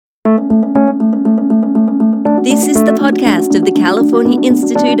This is the podcast of the California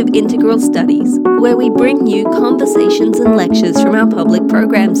Institute of Integral Studies, where we bring you conversations and lectures from our public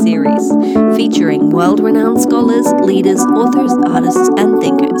program series, featuring world-renowned scholars, leaders, authors, artists, and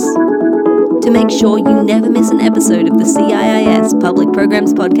thinkers. To make sure you never miss an episode of the CIIS Public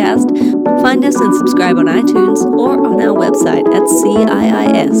Programs Podcast, find us and subscribe on iTunes or on our website at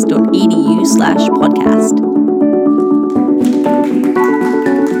ciis.edu/podcast.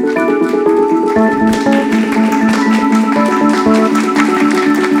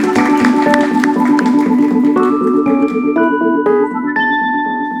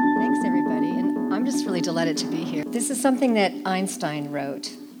 Thanks, everybody, and I'm just really delighted to be here. This is something that Einstein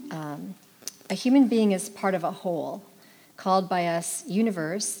wrote. A human being is part of a whole, called by us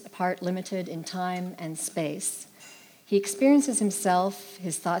universe, a part limited in time and space. He experiences himself,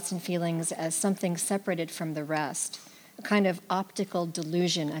 his thoughts and feelings, as something separated from the rest, a kind of optical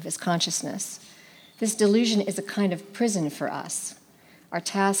delusion of his consciousness. This delusion is a kind of prison for us. Our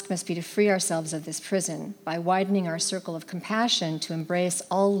task must be to free ourselves of this prison by widening our circle of compassion to embrace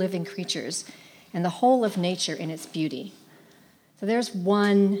all living creatures and the whole of nature in its beauty. So there's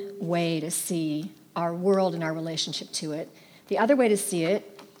one way to see our world and our relationship to it. The other way to see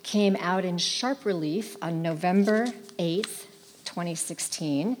it came out in sharp relief on November 8th,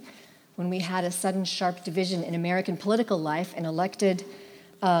 2016, when we had a sudden sharp division in American political life and elected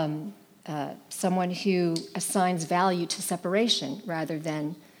someone who assigns value to separation rather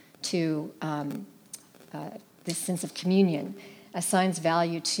than to this sense of communion, assigns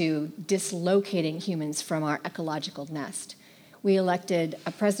value to dislocating humans from our ecological nest. We elected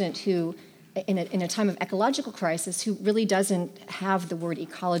a president who, in a time of ecological crisis, who really doesn't have the word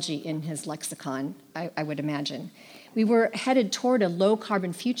ecology in his lexicon, I would imagine. We were headed toward a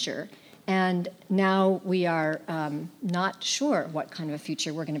low-carbon future, and now we are not sure what kind of a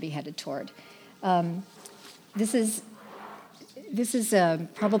future we're going to be headed toward. This is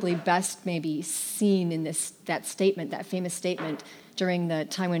probably best maybe seen in that statement, that famous statement, during the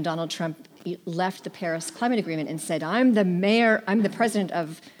time when Donald Trump left the Paris Climate Agreement and said, I'm the president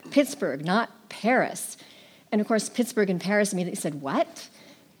of Pittsburgh, not Paris. And of course, Pittsburgh and Paris immediately said, what?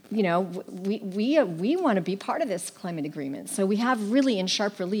 You know, we want to be part of this climate agreement. So we have really in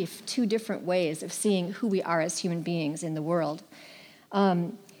sharp relief two different ways of seeing who we are as human beings in the world.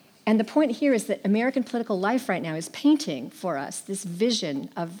 And the point here is that American political life right now is painting for us this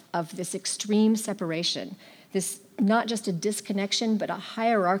vision of this extreme separation, this not just a disconnection, but a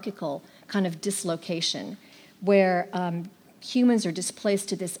hierarchical kind of dislocation where humans are displaced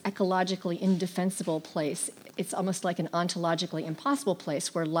to this ecologically indefensible place. It's almost like an ontologically impossible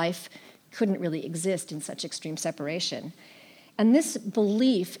place where life couldn't really exist in such extreme separation. And this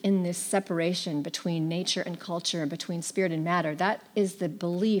belief in this separation between nature and culture, between spirit and matter, that is the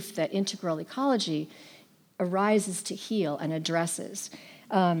belief that integral ecology arises to heal and addresses.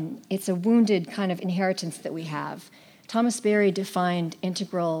 It's a wounded kind of inheritance that we have. Thomas Berry defined the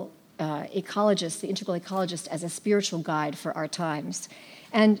integral ecologist, as a spiritual guide for our times.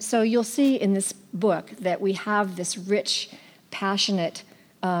 And so you'll see in this book that we have this rich, passionate,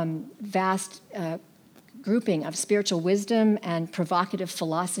 vast grouping of spiritual wisdom and provocative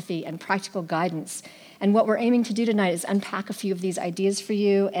philosophy and practical guidance. And what we're aiming to do tonight is unpack a few of these ideas for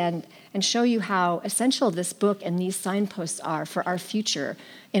you and show you how essential this book and these signposts are for our future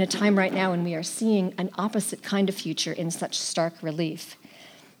in a time right now when we are seeing an opposite kind of future in such stark relief.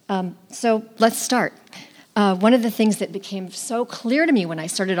 So let's start. One of the things that became so clear to me when I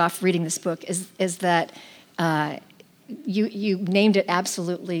started off reading this book is that you named it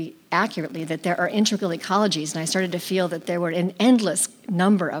absolutely accurately, that there are integral ecologies, and I started to feel that there were an endless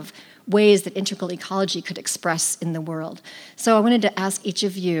number of ways that integral ecology could express in the world. So I wanted to ask each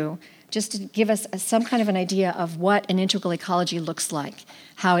of you just to give us some kind of an idea of what an integral ecology looks like,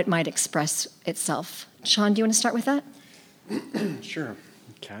 how it might express itself. Sean, do you want to start with that? Sure.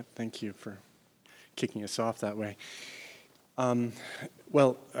 Kat, thank you for kicking us off that way.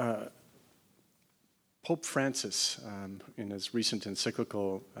 Pope Francis, in his recent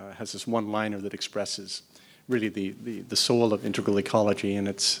encyclical, has this one-liner that expresses really the soul of integral ecology, and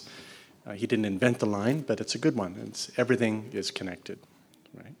it's he didn't invent the line, but it's a good one. It's everything is connected,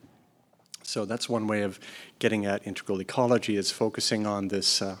 right? So that's one way of getting at integral ecology, is focusing on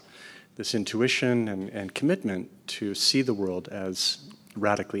this intuition and commitment to see the world as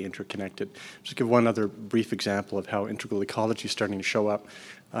radically interconnected. Just give one other brief example of how integral ecology is starting to show up.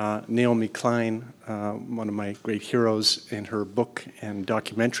 Naomi Klein, one of my great heroes, in her book and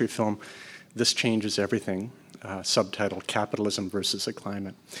documentary film, This Changes Everything, subtitled Capitalism versus the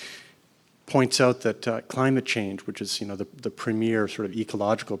Climate, points out that climate change, which is the premier sort of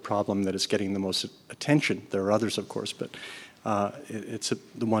ecological problem that is getting the most attention. There are others, of course, but it's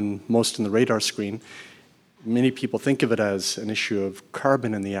the one most on the radar screen. Many people think of it as an issue of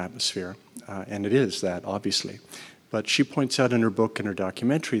carbon in the atmosphere, and it is that, obviously. But she points out in her book and her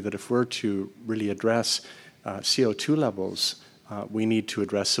documentary that if we're to really address CO2 levels, we need to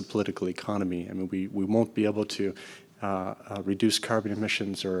address the political economy. I mean, we won't be able to reduce carbon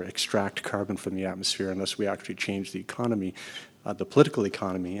emissions or extract carbon from the atmosphere unless we actually change the economy, the political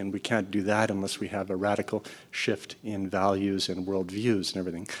economy, and we can't do that unless we have a radical shift in values and worldviews and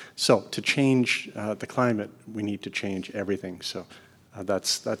everything. So to change the climate, we need to change everything. So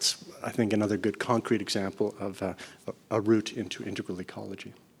that's I think, another good concrete example of a route into integral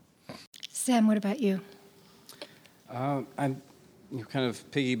ecology. Sam, what about you? You're kind of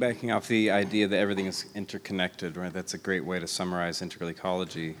piggybacking off the idea that everything is interconnected, right? That's a great way to summarize integral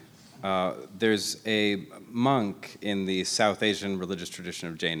ecology. There's a monk in the South Asian religious tradition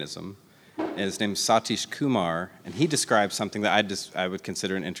of Jainism, and his name is Satish Kumar, and he describes something that I would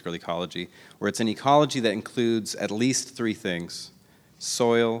consider an integral ecology, where it's an ecology that includes at least three things: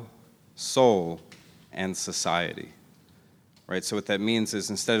 soil, soul, and society. Right? So what that means is,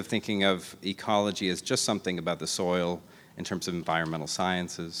 instead of thinking of ecology as just something about the soil in terms of environmental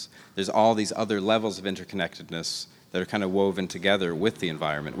sciences, there's all these other levels of interconnectedness that are kind of woven together with the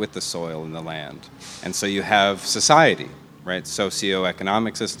environment, with the soil and the land. And so you have society, right?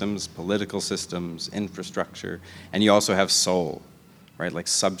 Socioeconomic systems, political systems, infrastructure, and you also have soul, right? Like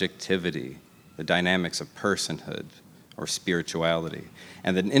subjectivity, the dynamics of personhood or spirituality.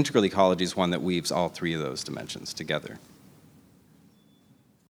 And then integral ecology is one that weaves all three of those dimensions together.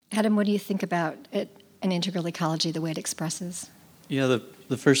 Adam, what do you think about an integral ecology, the way it expresses? Yeah,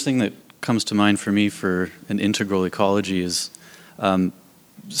 the first thing that comes to mind for me for an integral ecology is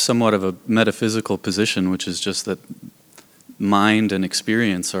somewhat of a metaphysical position, which is just that mind and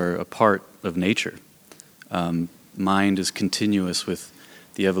experience are a part of nature. Mind is continuous with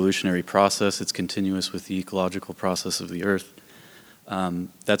the evolutionary process, it's continuous with the ecological process of the earth.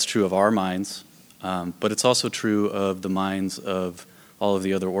 That's true of our minds, but it's also true of the minds of all of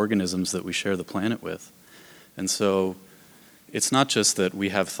the other organisms that we share the planet with. And so it's not just that we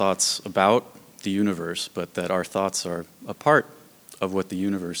have thoughts about the universe, but that our thoughts are a part of what the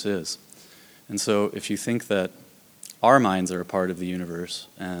universe is. And so if you think that our minds are a part of the universe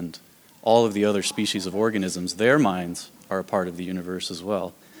and all of the other species of organisms, their minds are a part of the universe as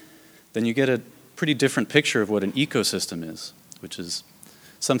well, then you get a pretty different picture of what an ecosystem is, which is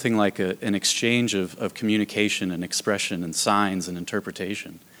something like an exchange of communication and expression and signs and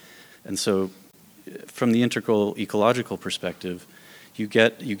interpretation. And so from the integral ecological perspective, you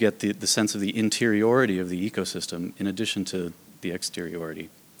get the sense of the interiority of the ecosystem in addition to the exteriority.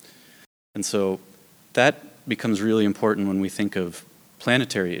 And so that becomes really important when we think of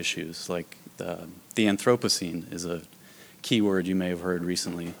planetary issues, like the Anthropocene is a key word you may have heard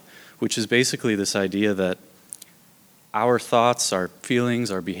recently, which is basically this idea that our thoughts, our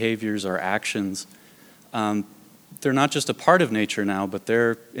feelings, our behaviors, our actions, they're not just a part of nature now, but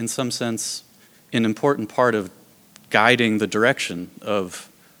they're, in some sense, an important part of guiding the direction of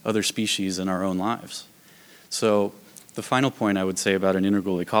other species in our own lives. So the final point I would say about an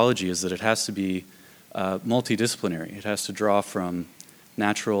integral ecology is that it has to be multidisciplinary. It has to draw from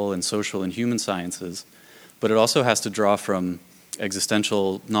natural and social and human sciences, but it also has to draw from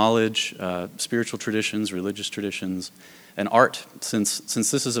existential knowledge, spiritual traditions, religious traditions, and art. Since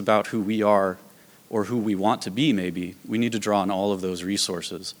this is about who we are or who we want to be, maybe, we need to draw on all of those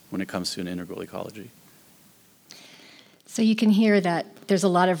resources when it comes to an integral ecology. So you can hear that there's a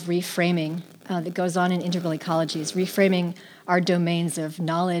lot of reframing that goes on in integral ecologies, reframing our domains of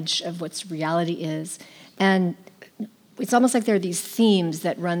knowledge of what reality is. And it's almost like there are these themes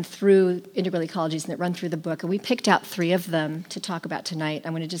that run through integral ecologies and that run through the book. And we picked out 3 of them to talk about tonight.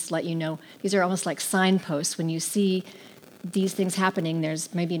 I'm going to just let you know. These are almost like signposts. When you see these things happening,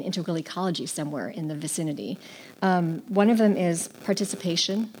 there's maybe an integral ecology somewhere in the vicinity. One of them is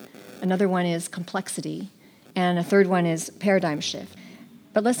participation. Another one is complexity. And a third one is paradigm shift.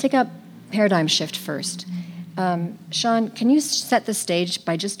 But let's take up paradigm shift first. Sean, can you set the stage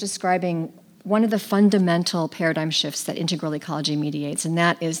by just describing one of the fundamental paradigm shifts that integral ecology mediates, and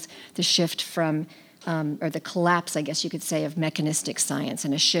that is the shift from, or the collapse, I guess you could say, of mechanistic science,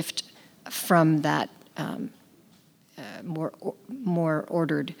 and a shift from that more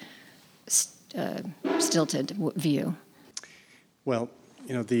ordered, stilted view? Well,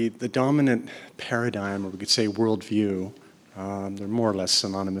 the dominant paradigm, or we could say worldview, they're more or less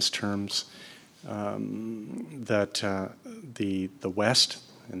synonymous terms, that the West,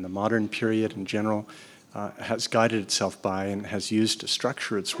 and the modern period in general has guided itself by and has used to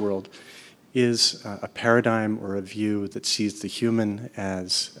structure its world is a paradigm or a view that sees the human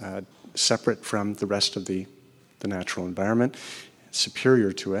as separate from the rest of the natural environment,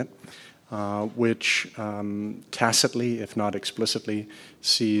 superior to it, which tacitly, if not explicitly,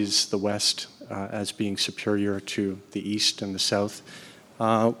 sees the West as being superior to the East and the South,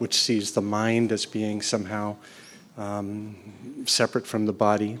 which sees the mind as being somehow separate from the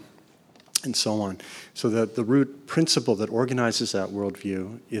body, and so on. So the root principle that organizes that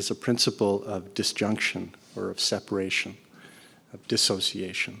worldview is a principle of disjunction or of separation, of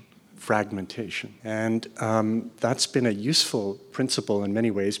dissociation, fragmentation. And that's been a useful principle in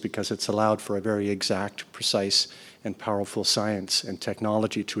many ways because it's allowed for a very exact, precise, and powerful science and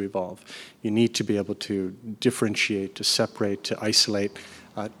technology to evolve. You need to be able to differentiate, to separate, to isolate,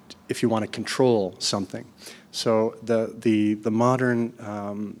 if you want to control something. So the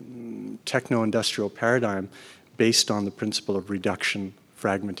modern techno-industrial paradigm, based on the principle of reduction,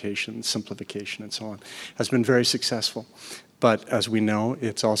 fragmentation, simplification, and so on, has been very successful. But as we know,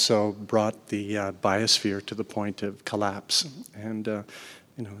 it's also brought the biosphere to the point of collapse, and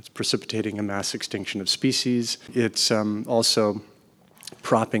it's precipitating a mass extinction of species. It's also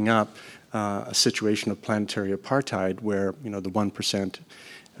propping up a situation of planetary apartheid, where the 1%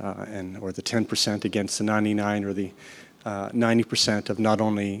 or the 10% against the 99, or the 90% of not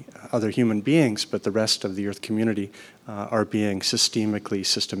only other human beings but the rest of the Earth community are being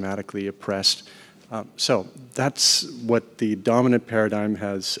systematically oppressed. So that's what the dominant paradigm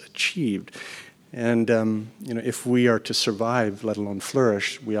has achieved. And if we are to survive, let alone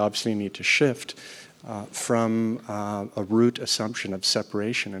flourish, we obviously need to shift from a root assumption of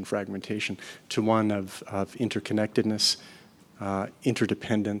separation and fragmentation to one of interconnectedness,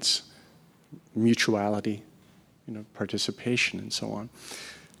 interdependence, mutuality, participation, and so on.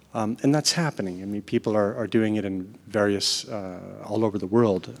 And that's happening. I mean, people are doing it in various, all over the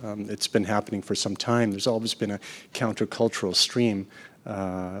world. It's been happening for some time. There's always been a countercultural stream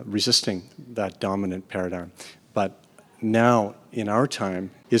resisting that dominant paradigm. But now, in our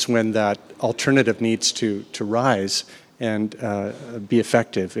time, is when that alternative needs to rise and be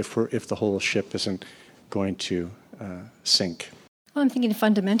effective if the whole ship isn't going to sink. Well, I'm thinking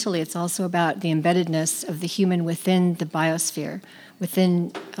fundamentally it's also about the embeddedness of the human within the biosphere,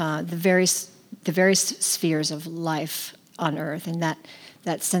 within the various spheres of life on Earth, and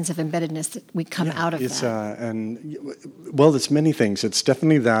that sense of embeddedness that we come out of that. Well, it's many things. It's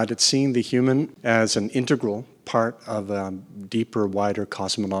definitely that. It's seeing the human as an integral part of a deeper, wider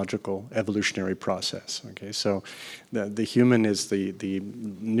cosmological evolutionary process. Okay, so the human is the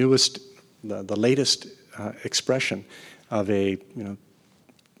newest, the latest expression of a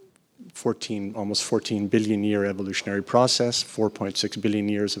almost 14 billion year evolutionary process, 4.6 billion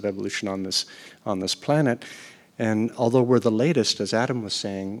years of evolution on this planet. And although we're the latest, as Adam was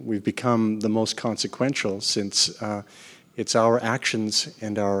saying, we've become the most consequential, since it's our actions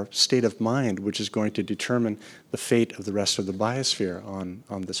and our state of mind which is going to determine the fate of the rest of the biosphere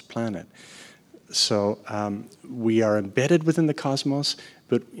on this planet. So we are embedded within the cosmos,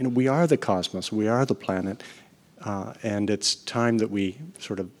 but we are the cosmos, we are the planet, and it's time that we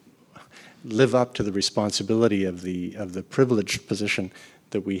sort of live up to the responsibility of the privileged position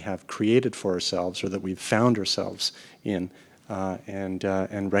that we have created for ourselves, or that we've found ourselves in,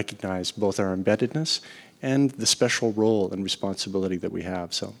 and recognize both our embeddedness and the special role and responsibility that we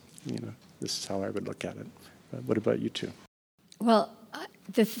have. So, this is how I would look at it. What about you two? Well,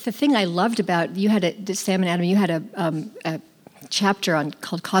 the thing I loved about, Sam and Adam, you had a chapter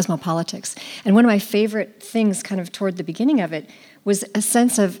called Cosmopolitics, and one of my favorite things kind of toward the beginning of it was a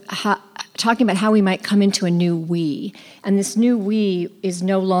sense of talking about how we might come into a new we. And this new we is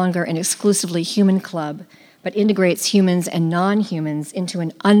no longer an exclusively human club, but integrates humans and non-humans into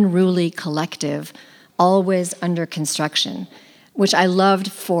an unruly collective, always under construction, which I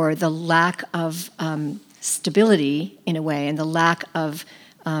loved for the lack of stability, in a way, and the lack of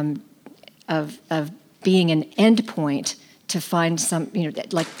being an end point to find some,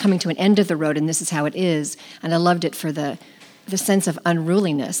 like coming to an end of the road, and this is how it is. And I loved it for the sense of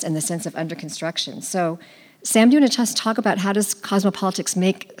unruliness and the sense of under construction. So, Sam, do you want to just talk about how does cosmopolitics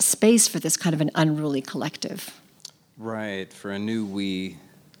make space for this kind of an unruly collective? Right, for a new we.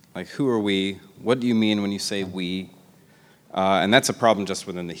 Like, who are we? What do you mean when you say we? And that's a problem just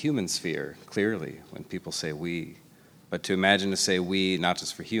within the human sphere, clearly, when people say we. But to imagine to say we, not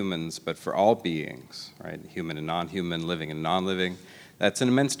just for humans, but for all beings, right? Human and non-human, living and non-living, that's an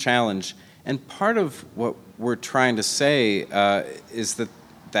immense challenge. And part of what we're trying to say is that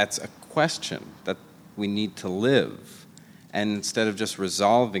that's a question, that we need to live. And instead of just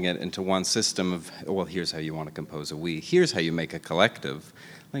resolving it into one system of, well, here's how you want to compose a we, here's how you make a collective,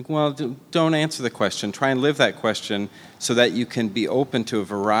 like, well, don't answer the question. Try and live that question so that you can be open to a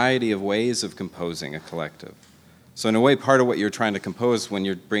variety of ways of composing a collective. So in a way, part of what you're trying to compose when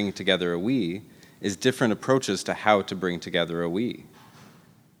you're bringing together a we is different approaches to how to bring together a we.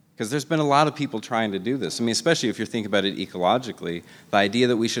 Because there's been a lot of people trying to do this. I mean, especially if you're thinking about it ecologically, the idea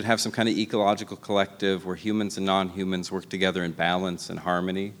that we should have some kind of ecological collective where humans and non-humans work together in balance and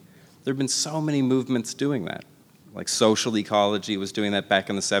harmony. There have been so many movements doing that. Like social ecology was doing that back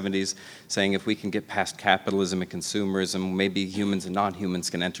in the 70s, saying if we can get past capitalism and consumerism, maybe humans and non-humans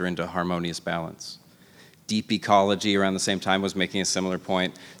can enter into a harmonious balance. Deep ecology around the same time was making a similar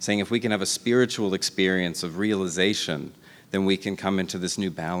point, saying if we can have a spiritual experience of realization, then we can come into this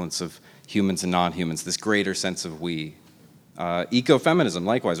new balance of humans and non-humans, this greater sense of we. Ecofeminism,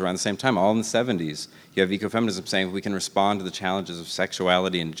 likewise, around the same time, all in the 70s. You have ecofeminism saying we can respond to the challenges of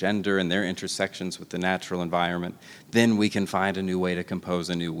sexuality and gender and their intersections with the natural environment, then we can find a new way to compose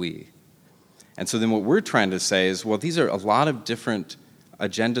a new we. And so then what we're trying to say is, well, these are a lot of different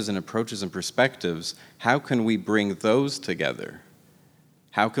agendas and approaches and perspectives. How can we bring those together?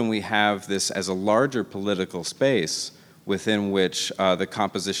 How can we have this as a larger political space within which the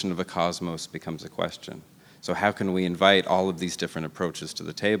composition of a cosmos becomes a question? So how can we invite all of these different approaches to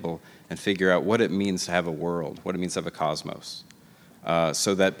the table and figure out what it means to have a world, what it means to have a cosmos,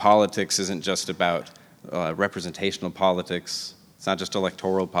 so that politics isn't just about representational politics, it's not just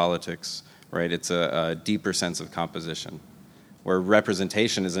electoral politics, right? It's a deeper sense of composition, where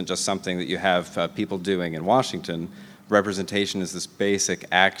representation isn't just something that you have people doing in Washington. Representation is this basic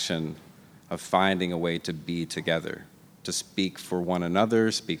action of finding a way to be together, to speak for one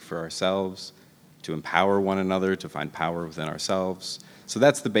another, speak for ourselves, to empower one another, to find power within ourselves. So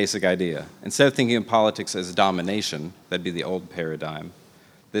that's the basic idea. Instead of thinking of politics as domination, that'd be the old paradigm,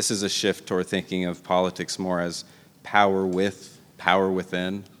 this is a shift toward thinking of politics more as power with, power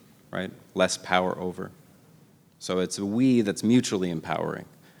within, right? Less power over. So it's a we that's mutually empowering,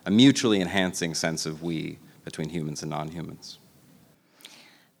 a mutually enhancing sense of we between humans and non-humans.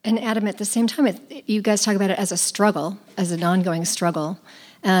 And Adam, at the same time, you guys talk about it as a struggle, as an ongoing struggle,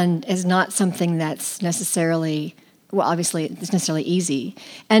 and is not something that's necessarily, well, obviously it's necessarily easy,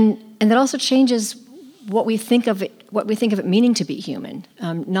 and that also changes what we think of it meaning to be human,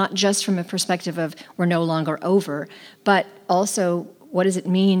 not just from a perspective of we're no longer over, but also what does it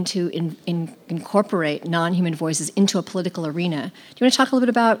mean to incorporate non-human voices into a political arena? Do you want to talk a little bit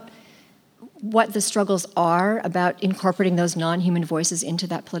about what the struggles are about incorporating those non-human voices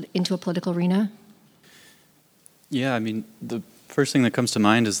into a political arena? Yeah, I mean, the first thing that comes to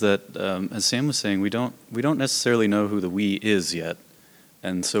mind is that, as Sam was saying, we don't necessarily know who the we is yet,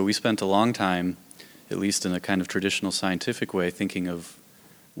 and so we spent a long time, at least in a kind of traditional scientific way, thinking of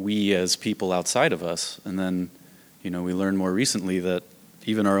we as people outside of us, and then, we learned more recently that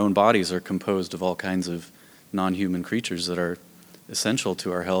even our own bodies are composed of all kinds of non-human creatures that are essential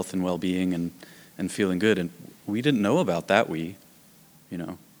to our health and well-being and feeling good, and we didn't know about that we.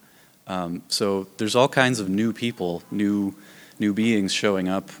 So there's all kinds of new people, new beings showing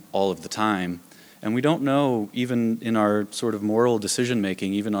up all of the time, and we don't know, even in our sort of moral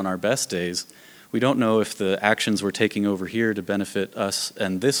decision-making, even on our best days, we don't know if the actions we're taking over here to benefit us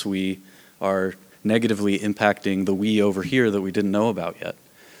and this we are negatively impacting the we over here that we didn't know about yet.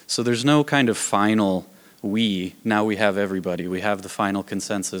 So there's no kind of final we, now we have everybody, we have the final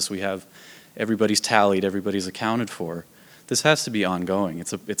consensus, we have everybody's tallied, everybody's accounted for. This has to be ongoing.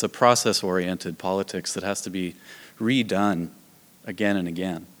 It's a process-oriented politics that has to be redone again and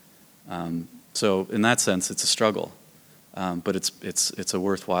again. So in that sense, it's a struggle, but it's a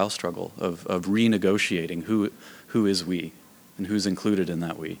worthwhile struggle of renegotiating who is we and who's included in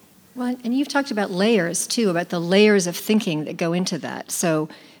that we. Well, and you've talked about layers too, about the layers of thinking that go into that. So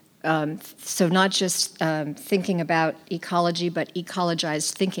not just thinking about ecology, but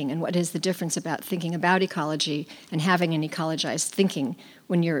ecologized thinking. And what is the difference about thinking about ecology and having an ecologized thinking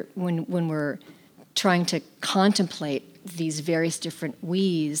when we're trying to contemplate these various different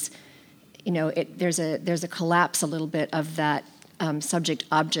we's? There's a collapse a little bit of that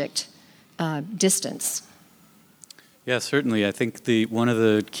subject-object distance. Yeah, certainly. I think one of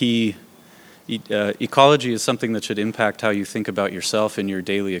the key ecology is something that should impact how you think about yourself in your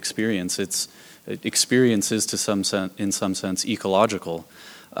daily experience. Experience is in some sense ecological.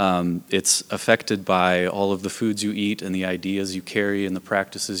 It's affected by all of the foods you eat and the ideas you carry and the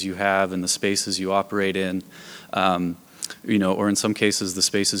practices you have and the spaces you operate in, or in some cases the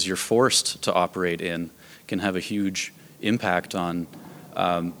spaces you're forced to operate in can have a huge impact on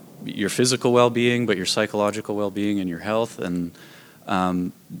your physical well-being, but your psychological well-being and your health. And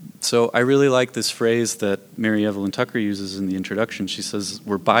so I really like this phrase that Mary Evelyn Tucker uses in the introduction. She says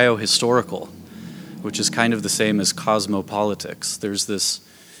we're biohistorical, which is kind of the same as cosmopolitics. There's this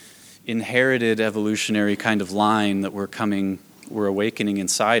inherited evolutionary kind of line that we're awakening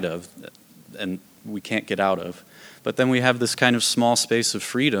inside of, and we can't get out of. But then we have this kind of small space of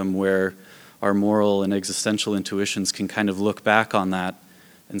freedom where our moral and existential intuitions can kind of look back on that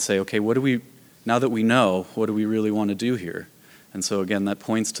and say, okay, now that we know, what do we really want to do here? And so again, that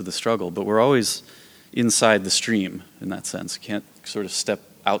points to the struggle, but we're always inside the stream in that sense. You can't sort of step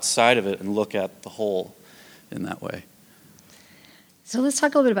outside of it and look at the whole in that way. So let's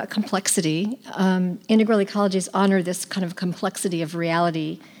talk a little bit about complexity. Integral ecologies honor this kind of complexity of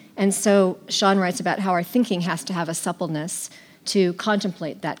reality. And so Sean writes about how our thinking has to have a suppleness to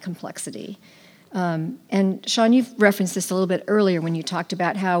contemplate that complexity. And Sean, you've referenced this a little bit earlier when you talked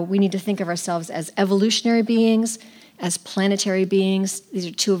about how we need to think of ourselves as evolutionary beings, as planetary beings. These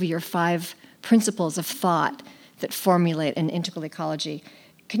are two of your 5 principles of thought that formulate an integral ecology.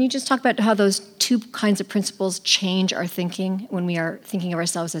 Can you just talk about how those 2 kinds of principles change our thinking when we are thinking of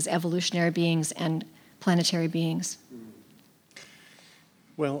ourselves as evolutionary beings and planetary beings?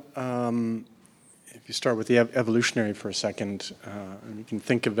 Well, if you start with the evolutionary for a second, you can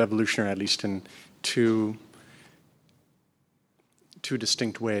think of evolutionary at least in two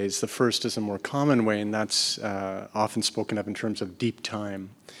distinct ways. The first is a more common way, and that's often spoken of in terms of deep time.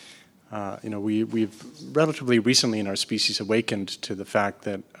 We've relatively recently in our species awakened to the fact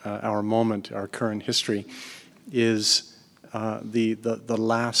that our moment, our current history, is the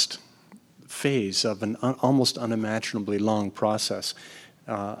last phase of an almost unimaginably long process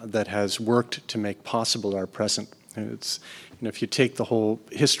that has worked to make possible our present. It's, if you take the whole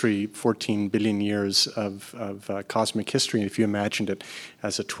history, 14 billion years of cosmic history, and if you imagined it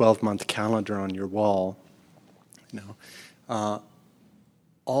as a 12-month calendar on your wall,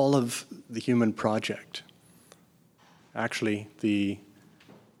 all of the human project, actually the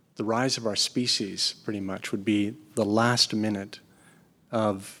rise of our species pretty much would be the last minute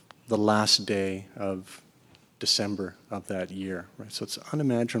of the last day of December of that year, right? So it's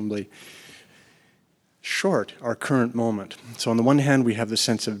unimaginably short, our current moment. So on the one hand, we have the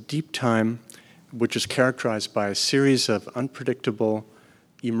sense of deep time, which is characterized by a series of unpredictable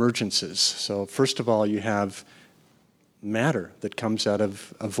emergences. So first of all, you have matter that comes out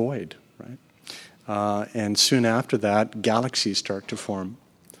of a void, right? And soon after that, galaxies start to form.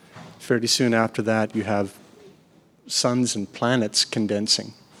 Fairly soon after that, you have suns and planets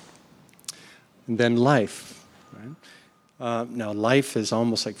condensing. And then life, right? Now, life is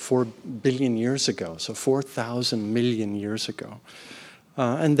almost like 4 billion years ago, so 4,000 million years ago.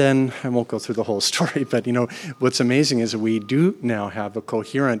 And then, I won't go through the whole story, but what's amazing is that we do now have a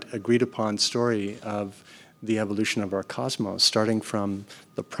coherent, agreed-upon story of the evolution of our cosmos, starting from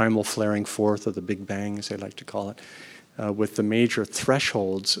the primal flaring forth of the Big Bang, as they like to call it, with the major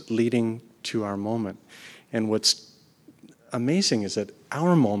thresholds leading to our moment. And what's amazing is that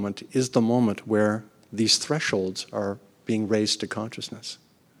our moment is the moment where these thresholds are being raised to consciousness,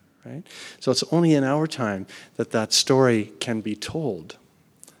 right? So it's only in our time that that story can be told,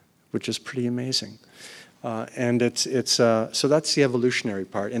 which is pretty amazing. And so that's the evolutionary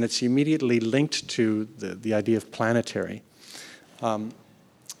part, and it's immediately linked to the idea of planetary,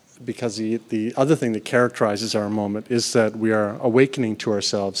 because the other thing that characterizes our moment is that we are awakening to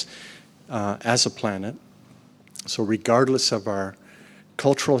ourselves as a planet. So regardless of our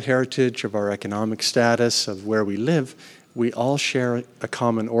cultural heritage, of our economic status, of where we live, we all share a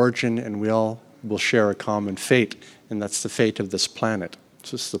common origin, and we all will share a common fate, and that's the fate of this planet.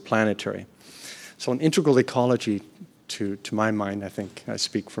 So it's the planetary. So an integral ecology, to my mind, I think I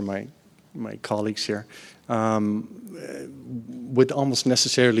speak for my colleagues here, would almost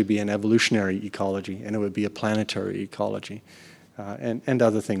necessarily be an evolutionary ecology, and it would be a planetary ecology, and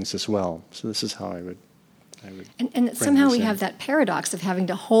other things as well. So this is how I would and somehow we have that paradox of having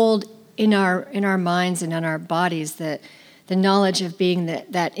to hold in our minds and in our bodies the knowledge of being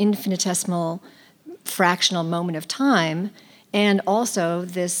that infinitesimal fractional moment of time, and also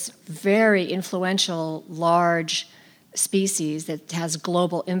this very influential, large species that has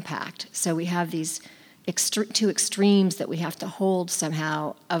global impact. So we have these two extremes that we have to hold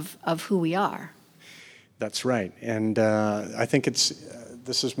somehow of who we are. That's right. And I think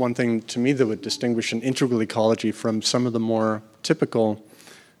this is one thing to me that would distinguish an integral ecology from some of the more typical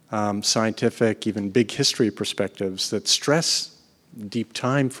scientific, even big history perspectives that stress deep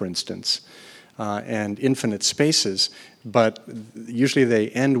time, for instance. and infinite spaces, but usually they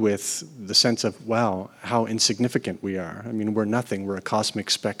end with the sense of, wow, how insignificant we are. I mean, we're nothing. We're a cosmic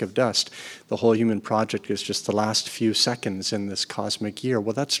speck of dust. The whole human project is just the last few seconds in this cosmic year.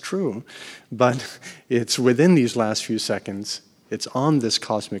 Well, that's true, but it's within these last few seconds, it's on this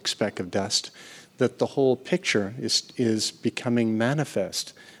cosmic speck of dust that the whole picture is becoming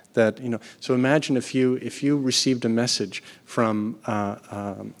manifest. That, so imagine if you received a message from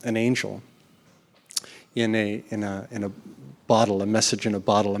an angel in a bottle, a message in a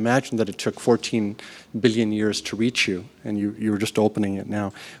bottle. Imagine that it took 14 billion years to reach you, and you were just opening it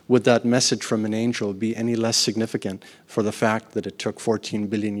now. Would that message from an angel be any less significant for the fact that it took 14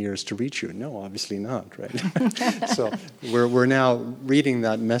 billion years to reach you? No, obviously not, right? So we're now reading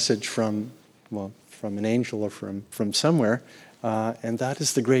that message from an angel or from somewhere, and that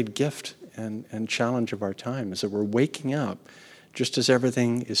is the great gift and challenge of our time, is that we're waking up just as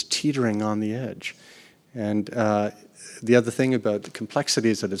everything is teetering on the edge. And the other thing about the complexity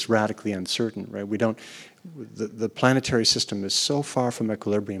is that it's radically uncertain, right? The planetary system is so far from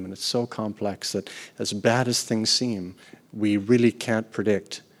equilibrium and it's so complex that as bad as things seem, we really can't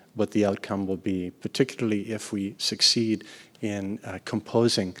predict what the outcome will be, particularly if we succeed in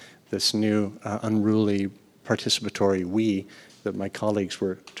composing this new unruly participatory we that my colleagues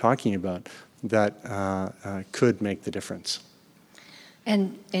were talking about that could make the difference.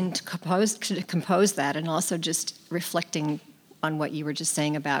 And to compose that, and also just reflecting on what you were just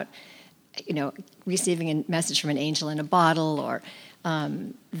saying about, receiving a message from an angel in a bottle, or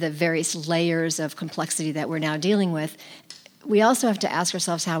the various layers of complexity that we're now dealing with, we also have to ask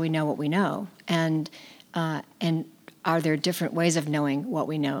ourselves how we know what we know, and are there different ways of knowing what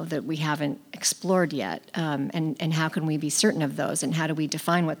we know that we haven't explored yet, and how can we be certain of those, and how do we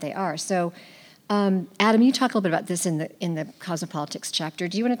define what they are? So. Adam, you talk a little bit about this in the Cosmopolitics chapter.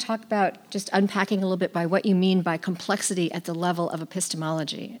 Do you want to talk about just unpacking a little bit by what you mean by complexity at the level of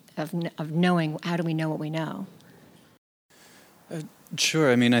epistemology, of knowing, how do we know what we know?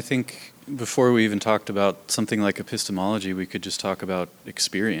 Sure. I mean, I think before we even talked about something like epistemology, we could just talk about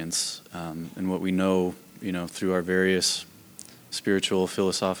experience and what we know, through our various spiritual,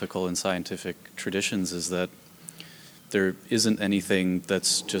 philosophical, and scientific traditions, is that there isn't anything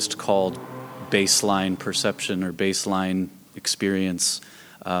that's just called baseline perception or baseline experience,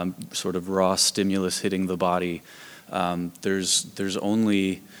 sort of raw stimulus hitting the body. There's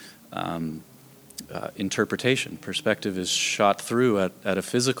only interpretation. Perspective is shot through at a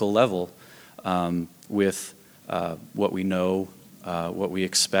physical level with what we know, what we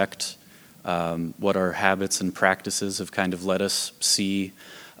expect, what our habits and practices have kind of let us see,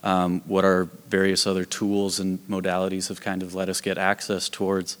 what our various other tools and modalities have kind of let us get access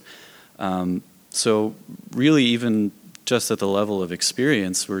towards. So really, even just at the level of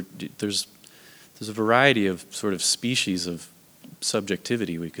experience, there's a variety of sort of species of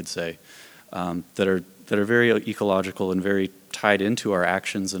subjectivity, we could say, that are very ecological and very tied into our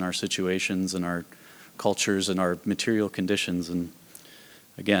actions and our situations and our cultures and our material conditions, and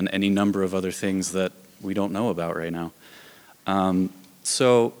again, any number of other things that we don't know about right now.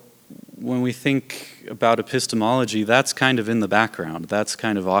 So when we think about epistemology, that's kind of in the background. That's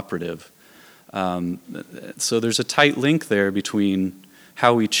kind of operative. So there's a tight link there between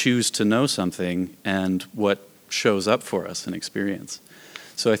how we choose to know something and what shows up for us in experience.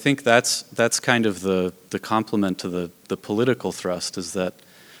 So I think that's kind of the complement to the political thrust, is that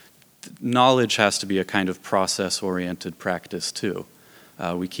knowledge has to be a kind of process-oriented practice too.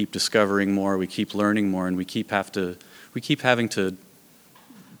 We keep discovering more, we keep learning more, and we keep having to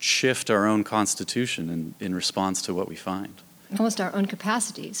shift our own constitution in response to what we find. Almost our own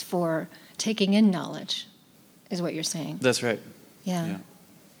capacities for taking in knowledge, is what you're saying. That's right. Yeah.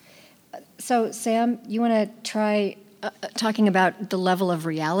 So, Sam, you want to try talking about the level of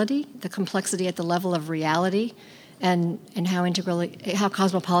reality, the complexity at the level of reality, and how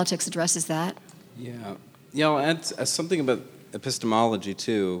cosmopolitics addresses that? Yeah. I'll add something about epistemology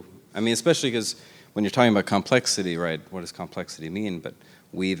too. I mean, especially because when you're talking about complexity, right? What does complexity mean? But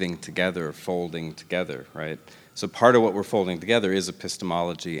weaving together, folding together, right? So part of what we're folding together is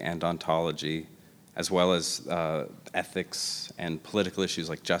epistemology and ontology, as well as ethics and political issues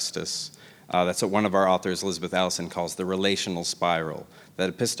like justice. That's what one of our authors, Elizabeth Allison, calls the relational spiral, that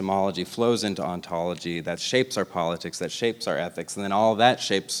epistemology flows into ontology, that shapes our politics, that shapes our ethics, and then all of that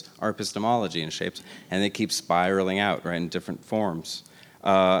shapes our epistemology and it keeps spiraling out, right, in different forms.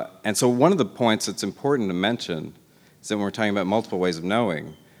 And so one of the points that's important to mention is that when we're talking about multiple ways of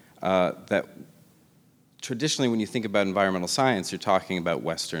knowing, that traditionally when you think about environmental science, you're talking about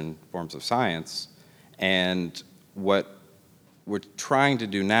Western forms of science, and what we're trying to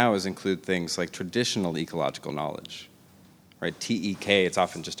do now is include things like traditional ecological knowledge, right? TEK, it's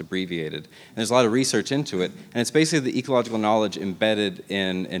often just abbreviated. And there's a lot of research into it, and it's basically the ecological knowledge embedded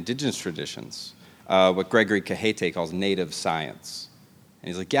in indigenous traditions, what Gregory Kahete calls native science. And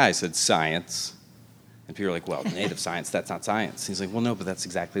he's like, yeah, I said science. And people are like, well, native science, that's not science. He's like, well, no, but that's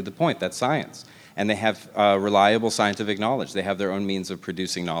exactly the point, that's science. And they have reliable scientific knowledge. They have their own means of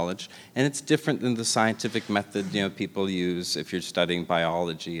producing knowledge. And it's different than the scientific method people use if you're studying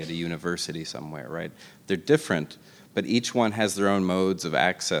biology at a university somewhere, right? They're different, but each one has their own modes of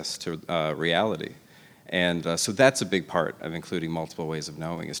access to reality. And so that's a big part of including multiple ways of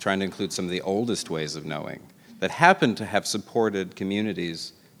knowing, is trying to include some of the oldest ways of knowing that happen to have supported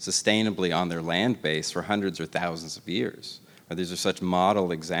communities sustainably on their land base for hundreds or thousands of years. Right? These are such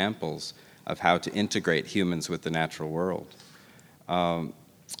model examples of how to integrate humans with the natural world. Another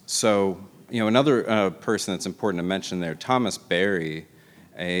person that's important to mention there, Thomas Berry,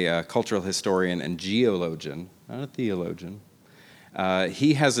 a cultural historian and geologian, not a theologian.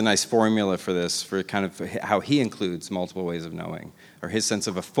 He has a nice formula for this, for kind of how he includes multiple ways of knowing, or his sense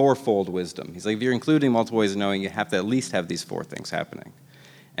of a fourfold wisdom. He's like, if you're including multiple ways of knowing, you have to at least have these four things happening.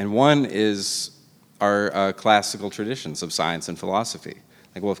 And one is our classical traditions of science and philosophy.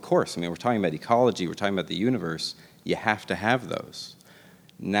 Like, well, of course, we're talking about ecology, we're talking about the universe, you have to have those.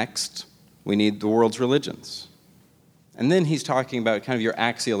 Next, we need the world's religions. And then he's talking about kind of your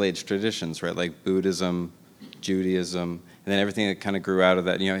axial age traditions, right, like Buddhism, Judaism, and then everything that kind of grew out of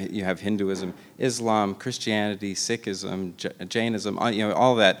that. You have Hinduism, Islam, Christianity, Sikhism, Jainism,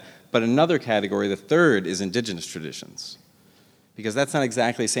 all of that. But another category, the third, is indigenous traditions. Because that's not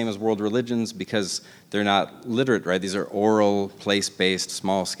exactly the same as world religions, because they're not literate, right? These are oral, place-based,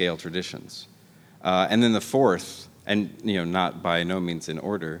 small-scale traditions. And then the fourth, and not by no means in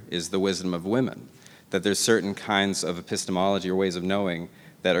order, is the wisdom of women. That there's certain kinds of epistemology or ways of knowing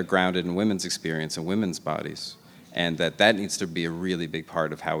that are grounded in women's experience and women's bodies, and that needs to be a really big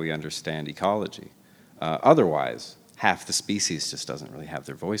part of how we understand ecology. Otherwise, half the species just doesn't really have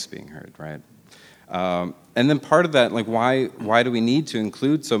their voice being heard, right? And then part of that, like why do we need to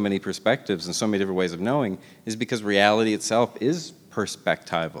include so many perspectives and so many different ways of knowing, is because reality itself is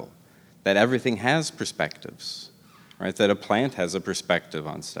perspectival, that everything has perspectives, right? That a plant has a perspective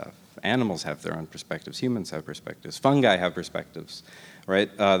on stuff. Animals have their own perspectives. Humans have perspectives. Fungi have perspectives,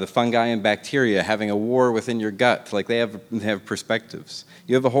 right? The fungi and bacteria having a war within your gut, like they have perspectives.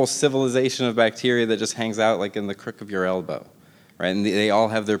 You have a whole civilization of bacteria that just hangs out like in the crook of your elbow. Right? And they all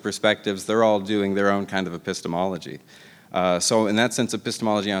have their perspectives. They're all doing their own kind of epistemology. So in that sense,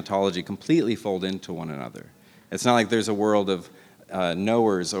 epistemology and ontology completely fold into one another. It's not like there's a world of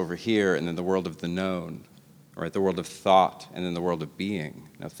knowers over here and then the world of the known, right? The world of thought and then the world of being.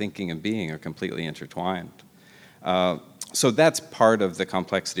 Thinking and being are completely intertwined. So that's part of the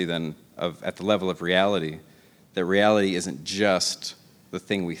complexity then at the level of reality, that reality isn't just the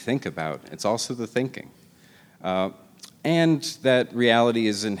thing we think about, it's also the thinking. And that reality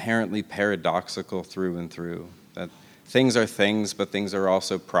is inherently paradoxical through and through. That things are things, but things are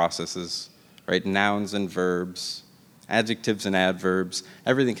also processes, right? Nouns and verbs, adjectives and adverbs.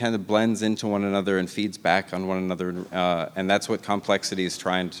 Everything kind of blends into one another and feeds back on one another. And that's what complexity is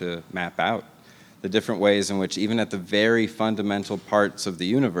trying to map out. The different ways in which, even at the very fundamental parts of the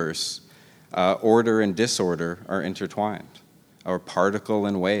universe, order and disorder are intertwined, or particle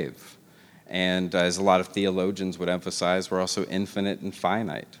and wave. And as a lot of theologians would emphasize, we're also infinite and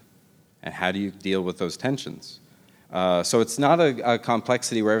finite. And how do you deal with those tensions? So it's not a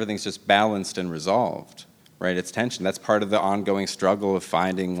complexity where everything's just balanced and resolved, right? It's tension. That's part of the ongoing struggle of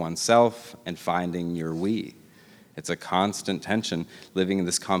finding oneself and finding your we. It's a constant tension, living in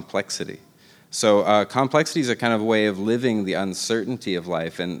this complexity. So complexity is a kind of way of living the uncertainty of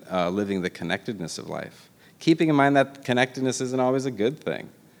life and living the connectedness of life. Keeping in mind that connectedness isn't always a good thing.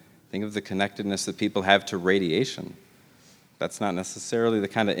 Think of the connectedness that people have to radiation. That's not necessarily the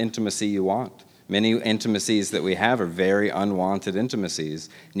kind of intimacy you want. Many intimacies that we have are very unwanted intimacies,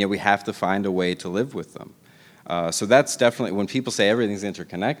 and yet we have to find a way to live with them. So that's definitely, when people say everything's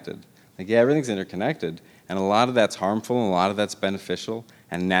interconnected, like, yeah, everything's interconnected, and a lot of that's harmful and a lot of that's beneficial,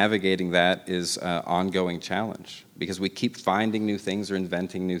 and navigating that is an ongoing challenge, because we keep finding new things or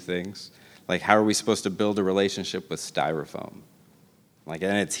inventing new things. Like, how are we supposed to build a relationship with styrofoam? Like,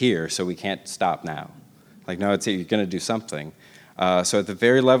 and it's here, so we can't stop now. Like, no, it's here, you're going to do something. So at the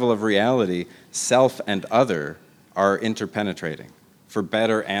very level of reality, self and other are interpenetrating, for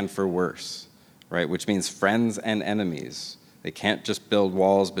better and for worse, right? Which means friends and enemies. They can't just build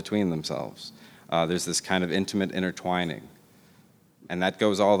walls between themselves. There's this kind of intimate intertwining. And that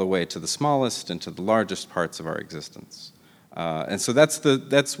goes all the way to the smallest and to the largest parts of our existence. And so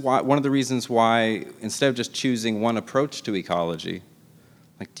that's why, one of the reasons why, instead of just choosing one approach to ecology,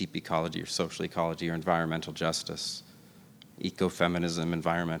 like deep ecology or social ecology or environmental justice, ecofeminism,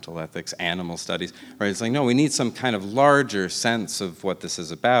 environmental ethics, animal studies, right? It's like, no, we need some kind of larger sense of what this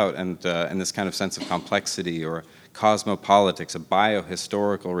is about, and this kind of sense of complexity or cosmopolitics, a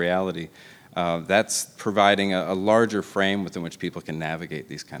biohistorical reality. That's providing a larger frame within which people can navigate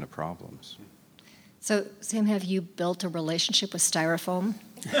these kind of problems. So, Sam, have you built a relationship with Styrofoam?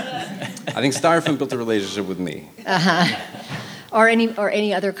 I think Styrofoam built a relationship with me. Or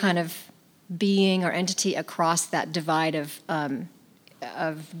any other kind of being or entity across that divide of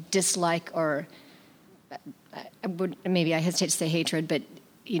dislike or maybe I hesitate to say hatred, but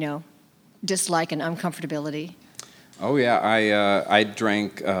dislike and uncomfortability. Oh yeah, I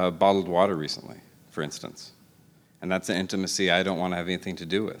drank bottled water recently, for instance, and that's an intimacy I don't want to have anything to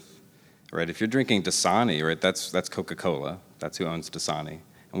do with. Right? If you're drinking Dasani, right, that's Coca-Cola. That's who owns Dasani,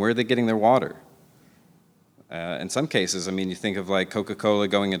 and where are they getting their water? In some cases, I mean, you think of like Coca-Cola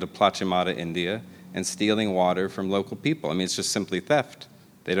going into Plachimada, India, and stealing water from local people. I mean, it's just simply theft.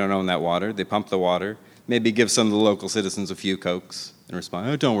 They don't own that water. They pump the water, maybe give some of the local citizens a few Cokes, and respond,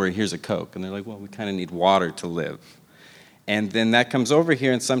 oh, don't worry, here's a Coke. And they're like, well, we kind of need water to live. And then that comes over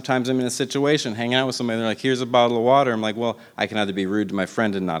here, and sometimes I'm in a situation, hanging out with somebody, and they're like, here's a bottle of water. I'm like, well, I can either be rude to my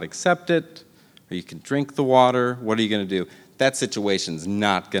friend and not accept it, or you can drink the water. What are you going to do? That situation's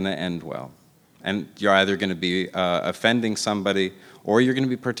not going to end well. And you're either going to be offending somebody, or you're going to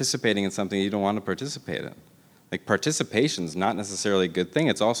be participating in something you don't want to participate in. Like, participation's not necessarily a good thing.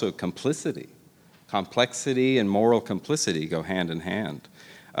 It's also complicity. Complexity and moral complicity go hand in hand.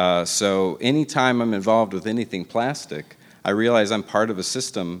 So anytime I'm involved with anything plastic, I realize I'm part of a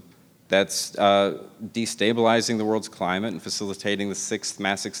system that's destabilizing the world's climate and facilitating the 6th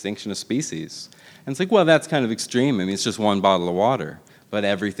mass extinction of species. And it's like, well, that's kind of extreme. I mean, it's just one bottle of water, but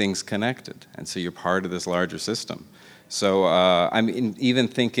everything's connected, and so you're part of this larger system. So I'm even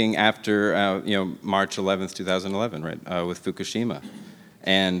thinking after March 11th, 2011, right, with Fukushima,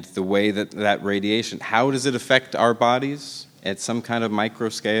 and the way that radiation, how does it affect our bodies? At some kind of micro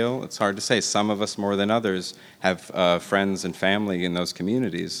scale, it's hard to say. Some of us more than others have friends and family in those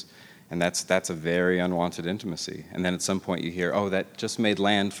communities, and that's a very unwanted intimacy. And then at some point you hear, oh, that just made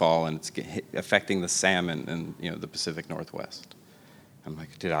landfall, and it's affecting the salmon in the Pacific Northwest. I'm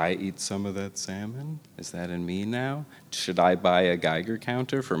like, did I eat some of that salmon? Is that in me now? Should I buy a Geiger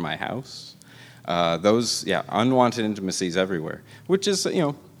counter for my house? Unwanted intimacies everywhere, which is,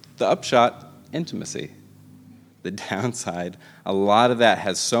 the upshot, intimacy. The downside, a lot of that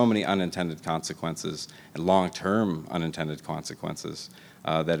has so many unintended consequences and long-term unintended consequences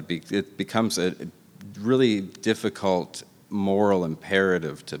that it becomes a really difficult moral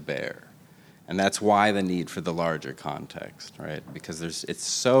imperative to bear. And that's why the need for the larger context, right? Because it's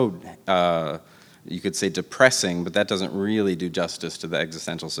so, you could say depressing, but that doesn't really do justice to the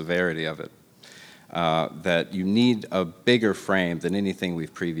existential severity of it. That you need a bigger frame than anything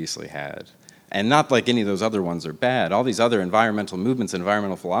we've previously had. And not like any of those other ones are bad. All these other environmental movements,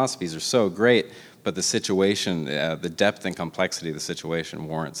 environmental philosophies are so great, but the situation, the depth and complexity of the situation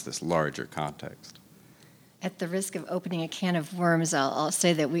warrants this larger context. At the risk of opening a can of worms, I'll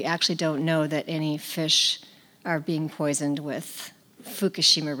say that we actually don't know that any fish are being poisoned with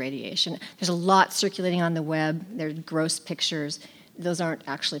Fukushima radiation. There's a lot circulating on the web. There are gross pictures. Those aren't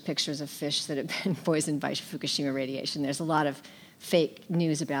actually pictures of fish that have been poisoned by Fukushima radiation. There's a lot of fake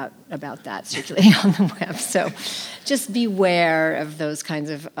news about that circulating on the web. So just beware of those kinds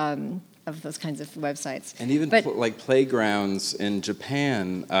of websites. And even like playgrounds in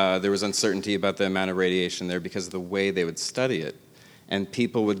Japan, there was uncertainty about the amount of radiation there because of the way they would study it. And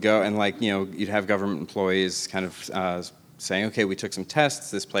people would go and you'd have government employees kind of saying, okay, we took some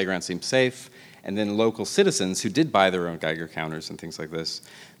tests, this playground seems safe. And then local citizens who did buy their own Geiger counters and things like this,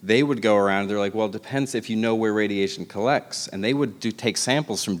 they would go around, they're like, well, it depends if you know where radiation collects. And they would take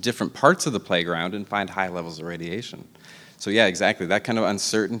samples from different parts of the playground and find high levels of radiation. So yeah, exactly, that kind of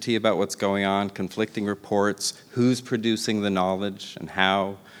uncertainty about what's going on, conflicting reports, who's producing the knowledge and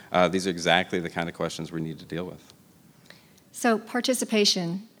how, these are exactly the kind of questions we need to deal with. So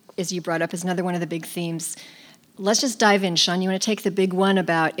participation, as you brought up, is another one of the big themes. Let's just dive in, Sean. You want to take the big one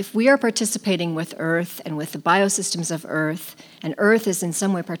about if we are participating with Earth and with the biosystems of Earth, and Earth is in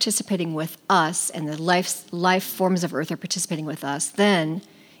some way participating with us, and the life forms of Earth are participating with us, then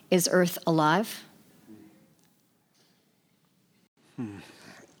is Earth alive?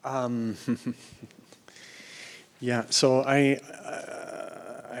 Yeah, so I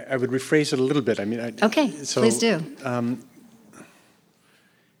would rephrase it a little bit. I mean, please do.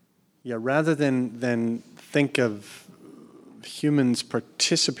 Rather than think of humans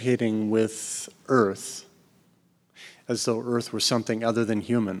participating with Earth as though Earth were something other than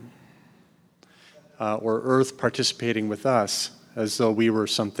human, or Earth participating with us as though we were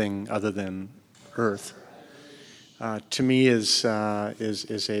something other than Earth, to me is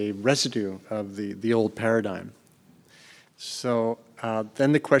a residue of the old paradigm. So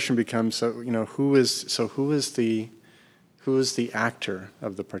then the question becomes, who is the actor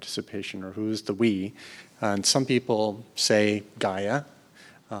of the participation, or who is the we? And some people say Gaia,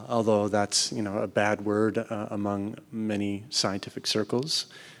 although that's a bad word among many scientific circles.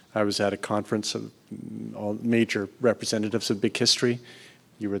 I was at a conference of all major representatives of big history.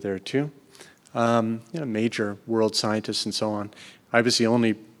 You were there too. Major world scientists and so on. I was the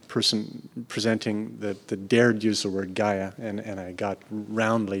only person presenting that dared use the word Gaia, and I got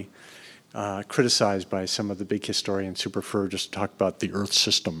roundly criticized by some of the big historians who prefer just to talk about the Earth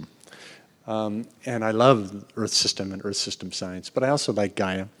system. And I love Earth system and Earth system science, but I also like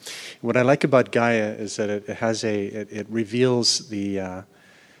Gaia. What I like about Gaia is that it reveals the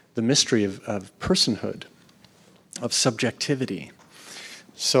mystery of personhood, of subjectivity.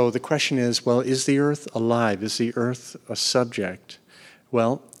 So the question is, well, is the Earth alive? Is the Earth a subject?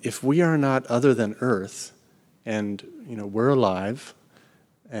 Well, if we are not other than Earth, and we're alive,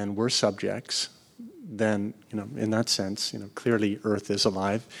 and we're subjects, then in that sense, clearly Earth is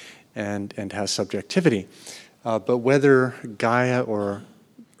alive, and has subjectivity. But whether Gaia or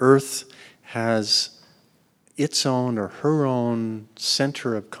Earth has its own or her own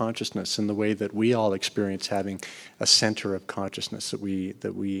center of consciousness in the way that we all experience having a center of consciousness that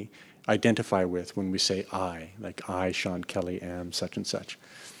we identify with when we say I, like I, Sean Kelly, am such and such.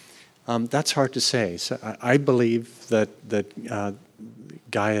 That's hard to say. So I believe that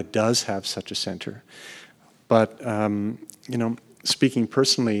Gaia does have such a center. But, speaking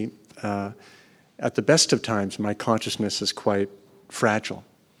personally, at the best of times, my consciousness is quite fragile,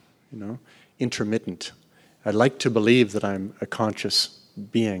 intermittent. I'd like to believe that I'm a conscious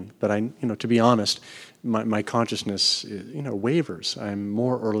being, but to be honest, my consciousness, wavers. I'm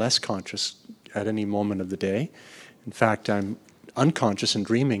more or less conscious at any moment of the day. In fact, I'm unconscious and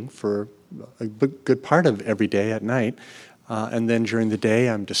dreaming for a good part of every day at night. And then during the day,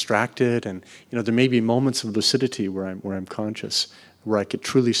 I'm distracted, and there may be moments of lucidity where I'm conscious, where I could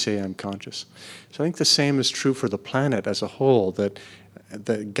truly say I'm conscious. So I think the same is true for the planet as a whole. That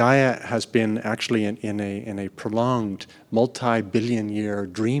Gaia has been actually in a prolonged, multi-billion-year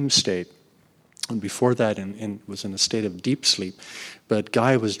dream state, and before that, was in a state of deep sleep. But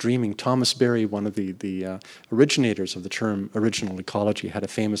Gaia was dreaming. Thomas Berry, one of the originators of the term original ecology, had a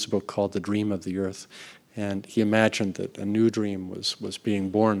famous book called The Dream of the Earth. And he imagined that a new dream was being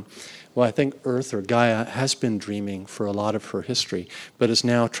born. Well, I think Earth, or Gaia, has been dreaming for a lot of her history, but is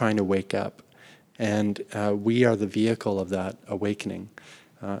now trying to wake up. And we are the vehicle of that awakening.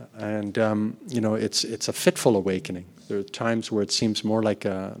 It's a fitful awakening. There are times where it seems more like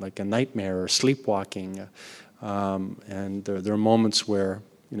a nightmare or sleepwalking. And there are moments where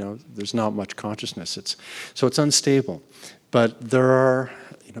there's not much consciousness. So it's unstable. But there are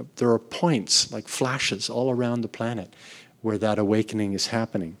points, like flashes, all around the planet where that awakening is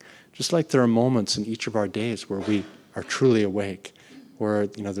happening. Just like there are moments in each of our days where we are truly awake, where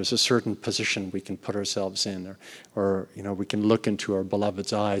there's a certain position we can put ourselves in, or we can look into our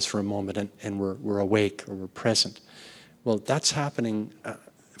beloved's eyes for a moment and we're awake, or we're present. Well, that's happening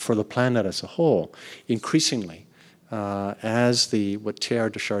for the planet as a whole, increasingly, as what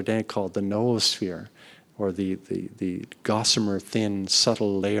Teilhard de Chardin called the noosphere, or the gossamer thin,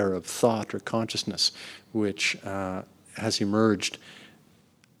 subtle layer of thought or consciousness, which has emerged,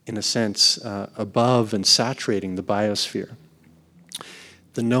 in a sense, above and saturating the biosphere.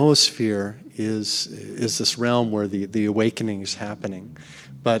 The noosphere is this realm where the awakening is happening.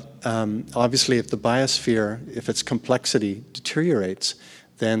 But obviously, if the biosphere, if its complexity deteriorates,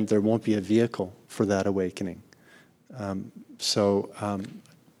 then there won't be a vehicle for that awakening.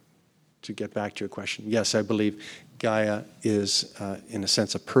 To get back to your question, yes, I believe Gaia is, in a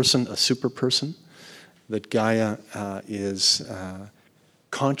sense, a person, a super person, that Gaia is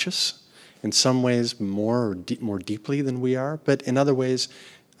conscious in some ways more deeply than we are, but in other ways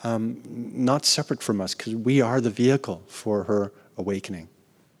not separate from us, because we are the vehicle for her awakening.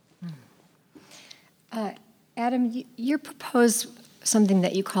 Adam, you propose something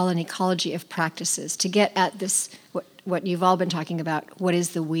that you call an ecology of practices to get at this, what you've all been talking about. What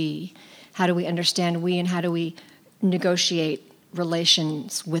is the we? How do we understand we, and how do we negotiate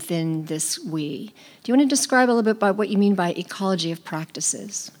relations within this we? Do you want to describe a little bit about what you mean by ecology of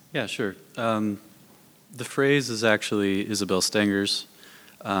practices? Yeah, sure. The phrase is actually Isabel Stenger's.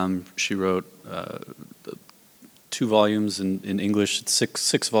 She wrote 2 volumes in English,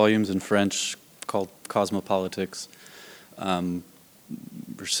 six volumes in French, called Cosmopolitics,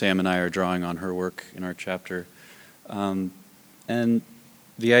 where Sam and I are drawing on her work in our chapter. And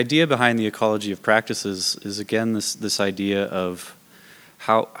the idea behind the ecology of practices is again this idea of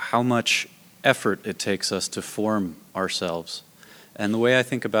how much effort it takes us to form ourselves. And the way I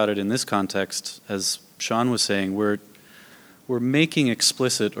think about it in this context, as Sean was saying, we're making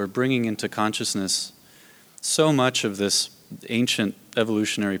explicit or bringing into consciousness so much of this ancient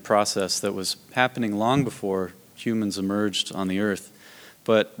evolutionary process that was happening long before humans emerged on the earth,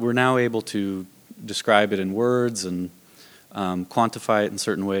 but we're now able to describe it in words and quantify it in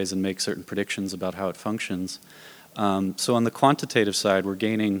certain ways and make certain predictions about how it functions. So on the quantitative side,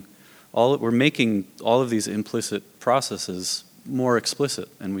 we're making all of these implicit processes more explicit,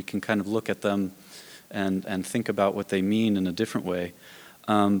 and we can kind of look at them and think about what they mean in a different way.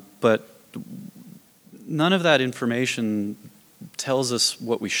 But none of that information tells us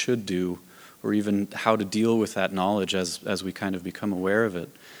what we should do or even how to deal with that knowledge as we kind of become aware of it.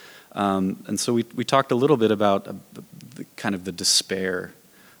 And so we talked a little bit about kind of the despair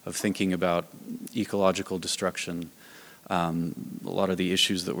of thinking about ecological destruction, a lot of the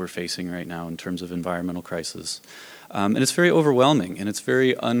issues that we're facing right now in terms of environmental crisis. And it's very overwhelming, and it's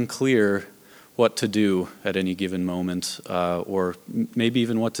very unclear what to do at any given moment, or maybe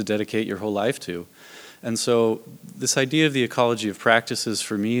even what to dedicate your whole life to. And so this idea of the ecology of practices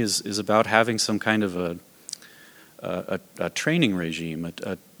for me is about having some kind of a training regime,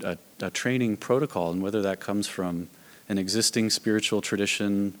 a training protocol, and whether that comes from an existing spiritual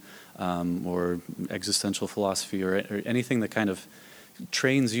tradition or existential philosophy or anything that kind of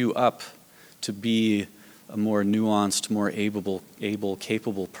trains you up to be a more nuanced, more able,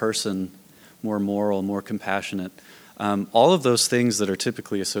 capable person, more moral, more compassionate. All of those things that are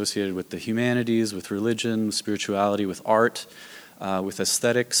typically associated with the humanities, with religion, with spirituality, with art, with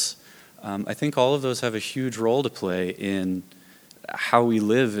aesthetics, I think all of those have a huge role to play in how we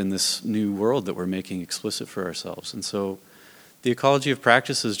live in this new world that we're making explicit for ourselves. And so the ecology of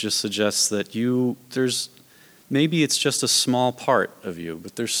practices just suggests that maybe it's just a small part of you,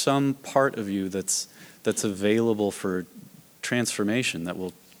 but there's some part of you that's available for transformation, that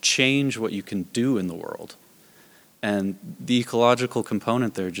will change what you can do in the world. And the ecological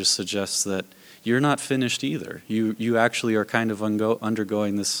component there just suggests that you're not finished either. You actually are kind of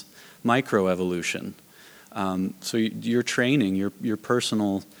undergoing this microevolution. So your training, your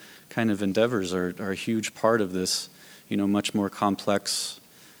personal kind of endeavors are a huge part of this, much more complex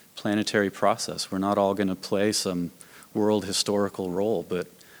planetary process. We're not all going to play some world historical role, but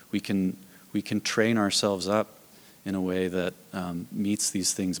we can train ourselves up in a way that meets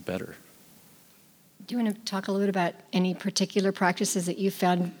these things better. Do you want to talk a little bit about any particular practices that you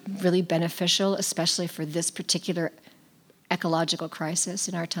found really beneficial, especially for this particular ecological crisis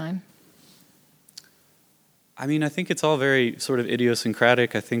in our time? I mean, I think it's all very sort of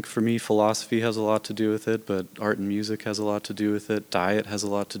idiosyncratic. I think for me, philosophy has a lot to do with it, but art and music has a lot to do with it. Diet has a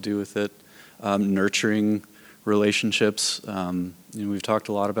lot to do with it. Nurturing relationships. We've talked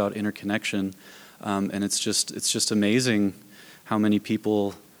a lot about interconnection, and it's just amazing how many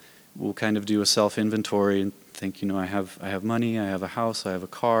people will kind of do a self-inventory and think, I have money, I have a house, I have a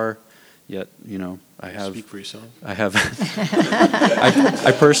car, yet, I have... Speak for yourself. I have...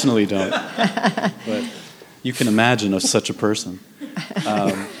 I personally don't. But you can imagine such a person.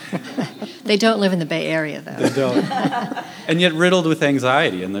 They don't live in the Bay Area, though. They don't. And yet riddled with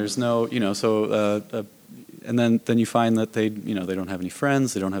anxiety, and there's no, and then you find that they don't have any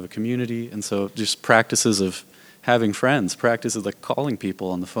friends, they don't have a community, and so just practices of having friends, practices like calling people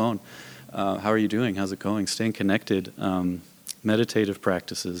on the phone. How are you doing? How's it going? Staying connected. Meditative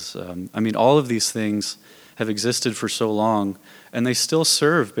practices. All of these things have existed for so long, and they still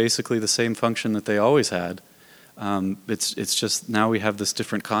serve basically the same function that they always had. It's just now we have this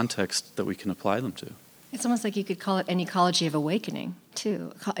different context that we can apply them to. It's almost like you could call it an ecology of awakening,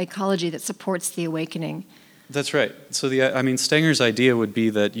 too. Ecology that supports the awakening. That's right. So Stenger's idea would be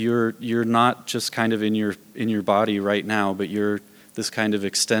that you're not just kind of in your body right now, but you're this kind of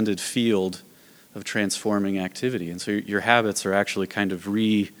extended field of transforming activity, and so your habits are actually kind of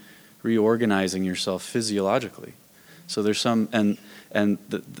reorganizing yourself physiologically. So there's some and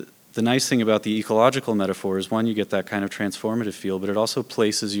the nice thing about the ecological metaphor is, one, you get that kind of transformative feel, but it also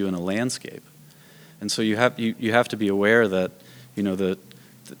places you in a landscape, and so you have to be aware that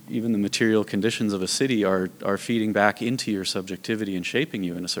even the material conditions of a city are feeding back into your subjectivity and shaping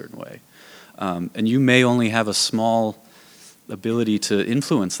you in a certain way. And you may only have a small ability to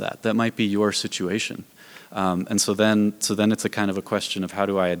influence that. That might be your situation. And so then it's a kind of a question of how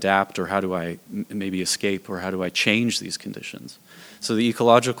do I adapt, or how do I maybe escape, or how do I change these conditions? So the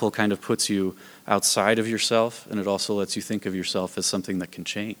ecological kind of puts you outside of yourself, and it also lets you think of yourself as something that can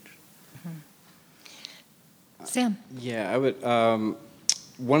change. Sam? Yeah, I would.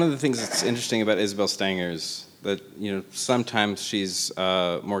 One of the things that's interesting about Isabel Stenger's, that sometimes she's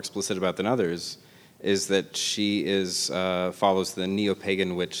more explicit about than others, is that she follows the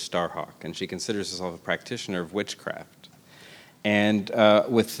neo-pagan witch Starhawk, and she considers herself a practitioner of witchcraft. And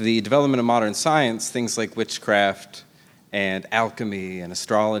with the development of modern science, things like witchcraft and alchemy and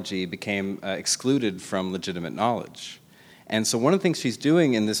astrology became excluded from legitimate knowledge. And so one of the things she's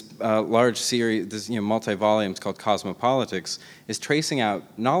doing in this large series, this multi-volumes called Cosmopolitics, is tracing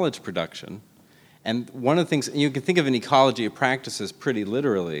out knowledge production. And one of the things, you can think of an ecology of practices pretty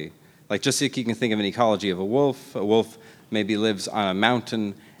literally, like just like you can think of an ecology of a wolf maybe lives on a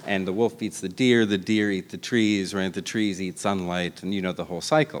mountain, and the wolf eats the deer eat the trees, right? The trees eat sunlight, and the whole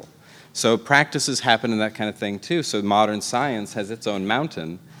cycle. So practices happen in that kind of thing too. So modern science has its own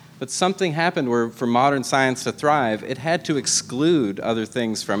mountain, but something happened where for modern science to thrive, it had to exclude other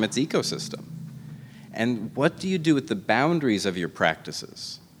things from its ecosystem. And what do you do with the boundaries of your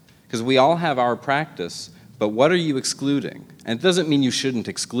practices? Because we all have our practice, but what are you excluding? And it doesn't mean you shouldn't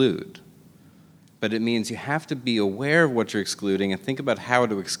exclude, but it means you have to be aware of what you're excluding and think about how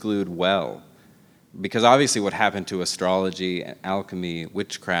to exclude well. Because obviously what happened to astrology, alchemy,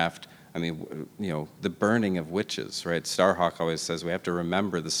 witchcraft, the burning of witches, right? Starhawk always says we have to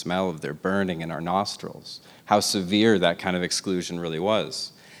remember the smell of their burning in our nostrils, how severe that kind of exclusion really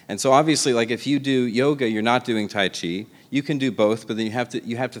was. And so obviously, like if you do yoga, you're not doing Tai Chi. You can do both, but then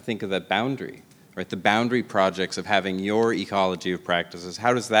you have to think of that boundary, right? The boundary projects of having your ecology of practices,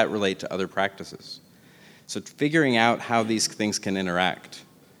 how does that relate to other practices? So figuring out how these things can interact.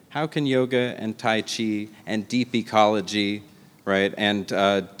 How can yoga and Tai Chi and deep ecology, right, and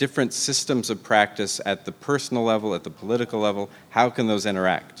different systems of practice at the personal level, at the political level, how can those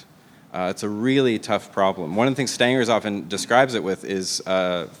interact? It's a really tough problem. One of the things Stengers often describes it with is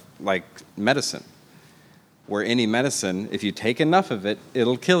like medicine, where any medicine, if you take enough of it,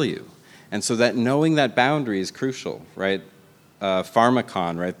 it'll kill you. And so that knowing that boundary is crucial, right?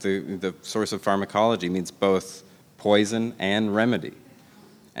 Pharmacon, right, the source of pharmacology means both poison and remedy.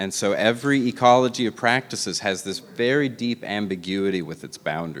 And so every ecology of practices has this very deep ambiguity with its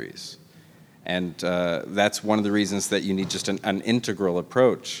boundaries. And that's one of the reasons that you need just an integral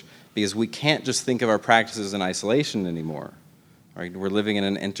approach, because we can't just think of our practices in isolation anymore. Right? We're living in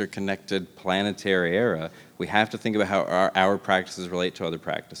an interconnected planetary era. We have to think about how our practices relate to other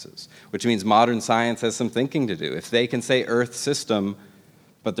practices, which means modern science has some thinking to do. If they can say Earth system,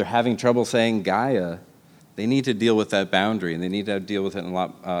 but they're having trouble saying Gaia, they need to deal with that boundary, and they need to deal with it in a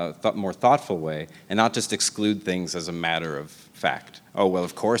lot more thoughtful way, and not just exclude things as a matter of fact. Oh, well,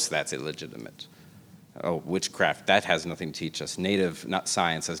 of course that's illegitimate. Oh, witchcraft, that has nothing to teach us. Native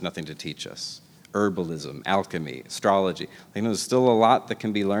science has nothing to teach us. Herbalism, alchemy, astrology. There's still a lot that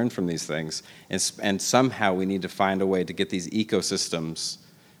can be learned from these things, and somehow we need to find a way to get these ecosystems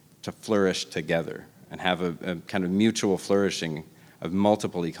to flourish together and have a kind of mutual flourishing of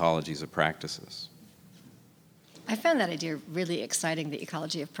multiple ecologies of practices. I found that idea really exciting, the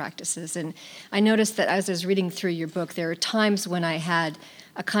ecology of practices. And I noticed that as I was reading through your book, there are times when I had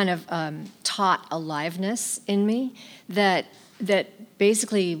a kind of taut aliveness in me that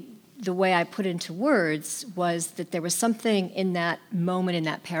basically the way I put into words was that there was something in that moment, in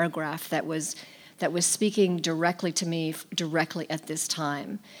that paragraph, that was speaking directly to me, directly at this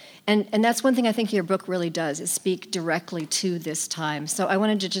time. And that's one thing I think your book really does, is speak directly to this time. So I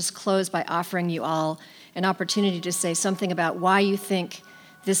wanted to just close by offering you all an opportunity to say something about why you think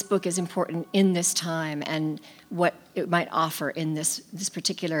this book is important in this time and what it might offer in this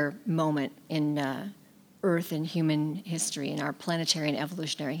particular moment in Earth and human history, in our planetary and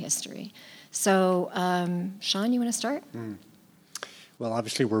evolutionary history. So, Sean, you want to start? Well,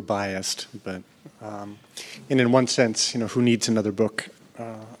 obviously we're biased, but and in one sense, who needs another book?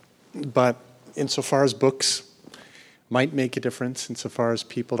 But insofar as books might make a difference, insofar as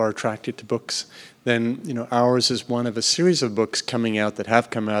people are attracted to books, then ours is one of a series of books coming out, that have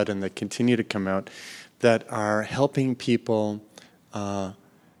come out and that continue to come out, that are helping people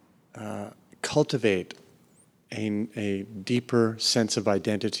cultivate a deeper sense of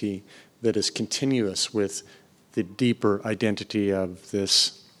identity that is continuous with the deeper identity of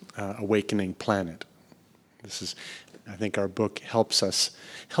this awakening planet. I think our book helps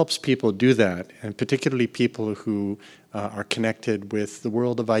people do that, and particularly people who are connected with the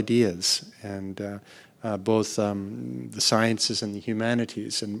world of ideas and both the sciences and the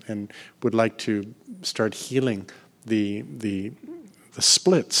humanities, and would like to start healing the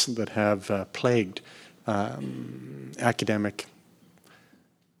splits that have plagued academic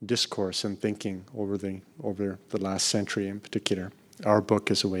discourse and thinking over the last century in particular. Our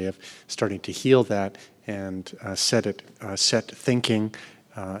book is a way of starting to heal that and set thinking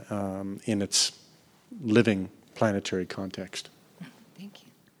in its living planetary context. Thank you.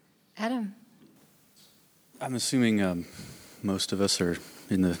 Adam? I'm assuming most of us are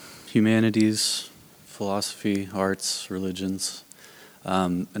in the humanities, philosophy, arts, religions,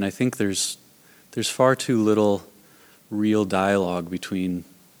 and I think there's far too little real dialogue between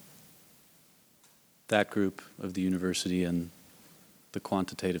that group of the university and the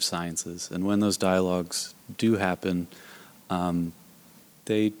quantitative sciences. And when those dialogues do happen,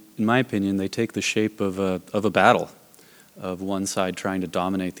 they, in my opinion, they take the shape of a battle, of one side trying to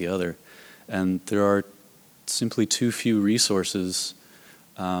dominate the other. And there are simply too few resources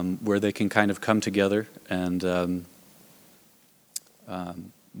where they can kind of come together and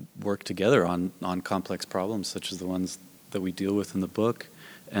work together on complex problems such as the ones that we deal with in the book.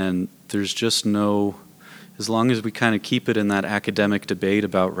 And there's just no, as long as we kind of keep it in that academic debate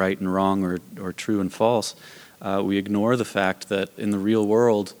about right and wrong or true and false, we ignore the fact that in the real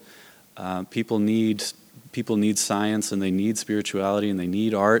world, people need science and they need spirituality and they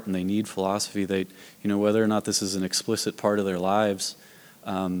need art and they need philosophy. They, whether or not this is an explicit part of their lives,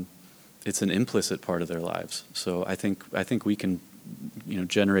 it's an implicit part of their lives. So I think we can,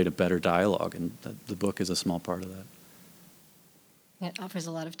 generate a better dialogue, and the book is a small part of that. It offers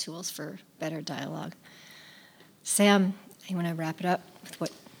a lot of tools for better dialogue. Sam, you want to wrap it up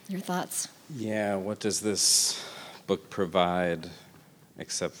with your thoughts? Yeah, what does this book provide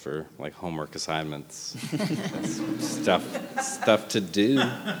except for like homework assignments? stuff to do.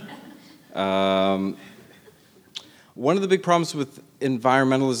 One of the big problems with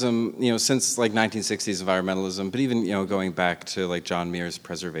environmentalism, since like 1960s environmentalism, but even going back to like John Muir's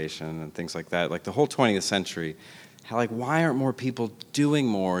preservation and things like that, like the whole 20th century, how why aren't more people doing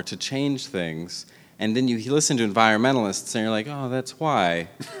more to change things? And then you listen to environmentalists and you're like, oh, that's why.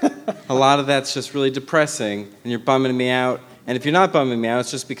 A lot of that's just really depressing and you're bumming me out. And if you're not bumming me out,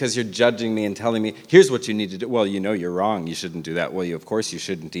 it's just because you're judging me and telling me, here's what you need to do. Well, you're wrong. You shouldn't do that. Well, of course you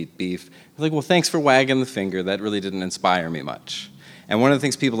shouldn't eat beef. I'm like, well, thanks for wagging the finger. That really didn't inspire me much. And one of the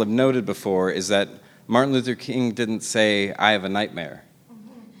things people have noted before is that Martin Luther King didn't say, I have a nightmare.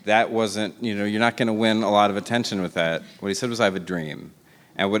 That wasn't, you're not going to win a lot of attention with that. What he said was, I have a dream.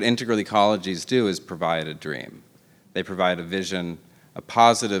 And what integral ecologies do is provide a dream. They provide a vision, a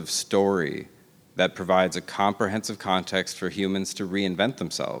positive story that provides a comprehensive context for humans to reinvent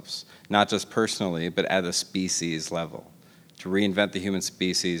themselves, not just personally, but at a species level, to reinvent the human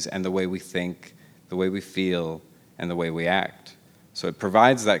species and the way we think, the way we feel, and the way we act. So it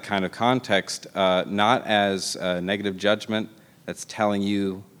provides that kind of context, not as a negative judgment that's telling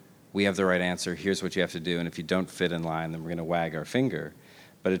you, we have the right answer, here's what you have to do, and if you don't fit in line, then we're going to wag our finger.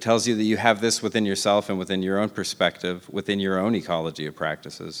 But it tells you that you have this within yourself and within your own perspective, within your own ecology of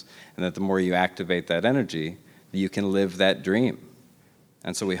practices, and that the more you activate that energy, you can live that dream.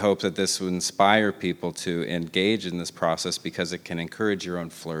 And so we hope that this will inspire people to engage in this process because it can encourage your own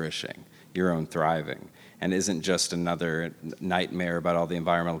flourishing, your own thriving, and isn't just another nightmare about all the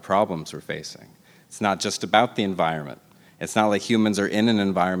environmental problems we're facing. It's not just about the environment. It's not like humans are in an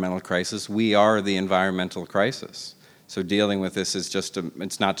environmental crisis. We are the environmental crisis. So dealing with this is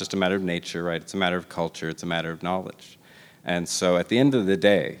it's not just a matter of nature, right? It's a matter of culture, it's a matter of knowledge. And so at the end of the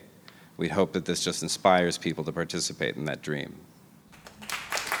day, we hope that this just inspires people to participate in that dream.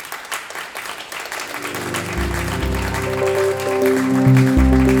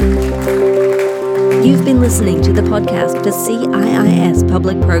 You've been listening to the podcast for CIIS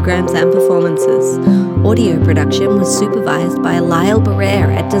Public Programs and Performances. Audio production was supervised by Lyle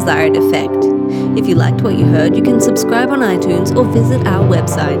Barrere at Desired Effect. If you liked what you heard, you can subscribe on iTunes or visit our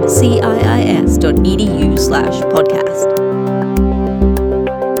website, ciis.edu/podcast.